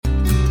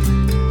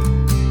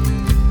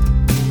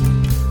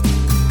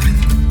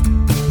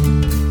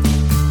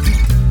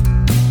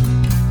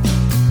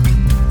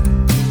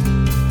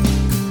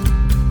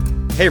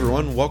Hey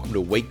everyone, welcome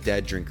to Wake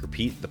Dad Drink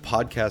Repeat, the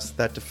podcast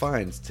that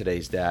defines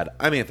today's dad.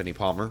 I'm Anthony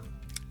Palmer.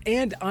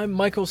 And I'm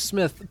Michael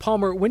Smith.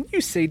 Palmer, when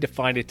you say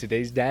define it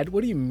today's dad, what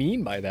do you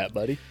mean by that,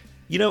 buddy?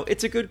 You know,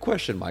 it's a good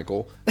question,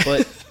 Michael,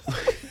 but...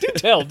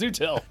 Do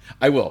tell.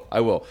 I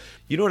will.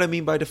 You know what I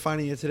mean by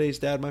defining it today's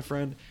dad, my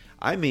friend?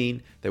 I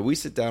mean that we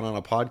sit down on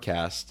a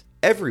podcast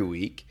every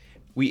week,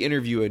 we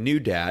interview a new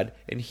dad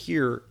and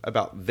hear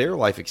about their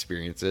life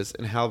experiences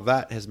and how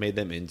that has made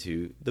them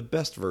into the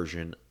best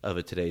version of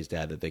a today's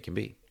dad that they can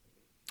be.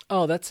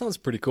 Oh, that sounds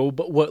pretty cool.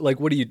 But what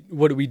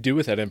do we do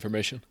with that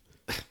information?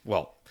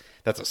 Well,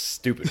 that's a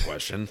stupid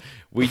question.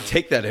 We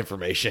take that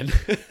information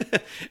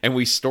and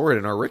we store it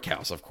in our Rick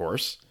House, of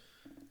course.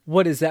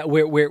 What is that?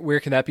 Where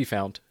can that be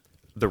found?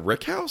 The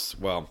Rick House?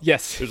 Well,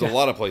 yes. There's a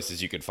lot of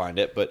places you can find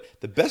it, but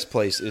the best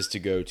place is to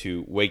go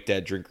to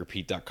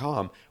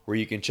wakedaddrinkrepeat.com, where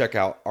you can check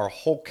out our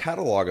whole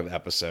catalog of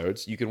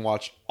episodes. You can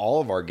watch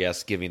all of our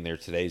guests giving their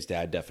today's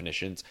dad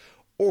definitions,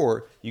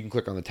 or you can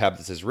click on the tab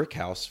that says Rick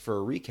House for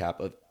a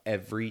recap of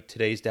every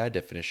today's dad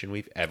definition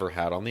we've ever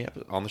had on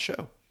the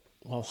show.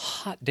 Well,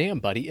 hot damn,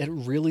 buddy. It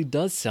really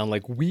does sound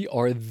like we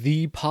are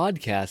the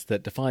podcast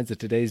that defines the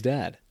today's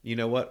dad. You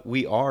know what?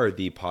 We are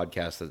the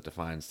podcast that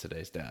defines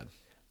today's dad.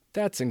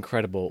 That's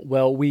incredible.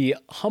 Well, we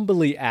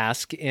humbly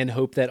ask and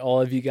hope that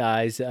all of you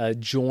guys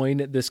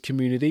join this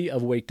community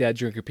of Wake Dad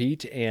Drink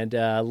Repeat and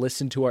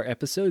listen to our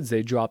episodes.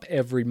 They drop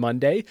every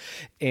Monday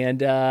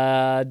and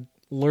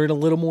learn a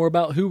little more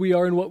about who we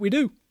are and what we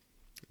do.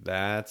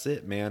 That's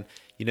it, man.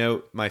 You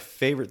know, my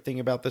favorite thing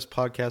about this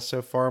podcast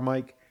so far,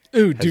 Mike?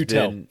 Ooh, do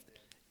tell.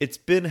 It's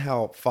been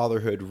how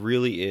fatherhood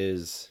really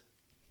is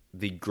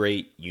the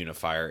great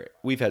unifier.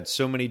 We've had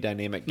so many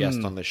dynamic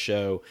guests on the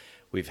show.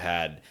 We've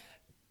had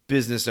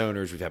business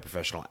owners, we've had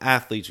professional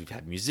athletes, we've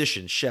had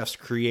musicians, chefs,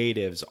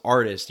 creatives,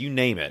 artists, you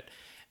name it.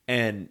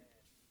 And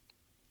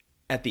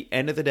at the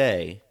end of the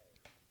day,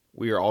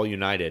 we are all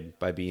united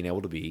by being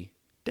able to be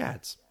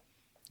dads.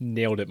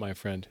 Nailed it, my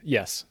friend.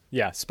 Yes.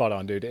 Yeah, spot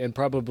on, dude. And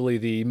probably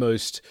the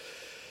most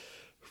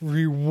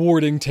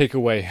rewarding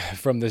takeaway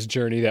from this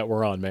journey that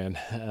we're on, man.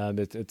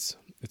 It's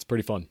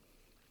pretty fun.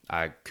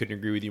 I couldn't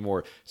agree with you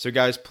more. So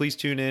guys, please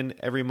tune in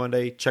every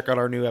Monday. Check out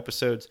our new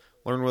episodes.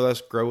 Learn with us,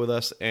 grow with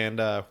us, and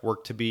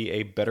work to be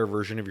a better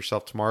version of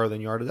yourself tomorrow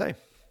than you are today.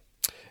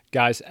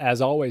 Guys,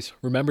 as always,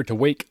 remember to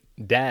wake,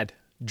 dad,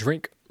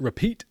 drink,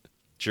 repeat.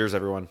 Cheers,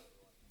 everyone.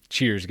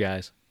 Cheers,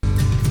 guys.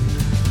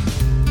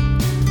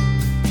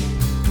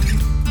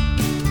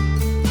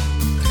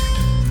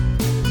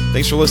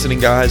 Thanks for listening,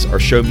 guys. Our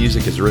show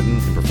music is written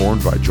and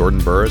performed by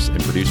Jordan Burris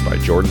and produced by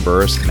Jordan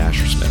Burris and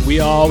Asher Smith.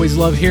 We always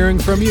love hearing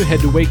from you.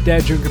 Head to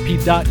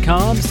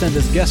wakedaddrinkrepeat.com, send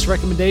us guest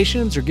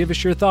recommendations, or give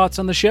us your thoughts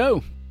on the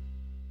show.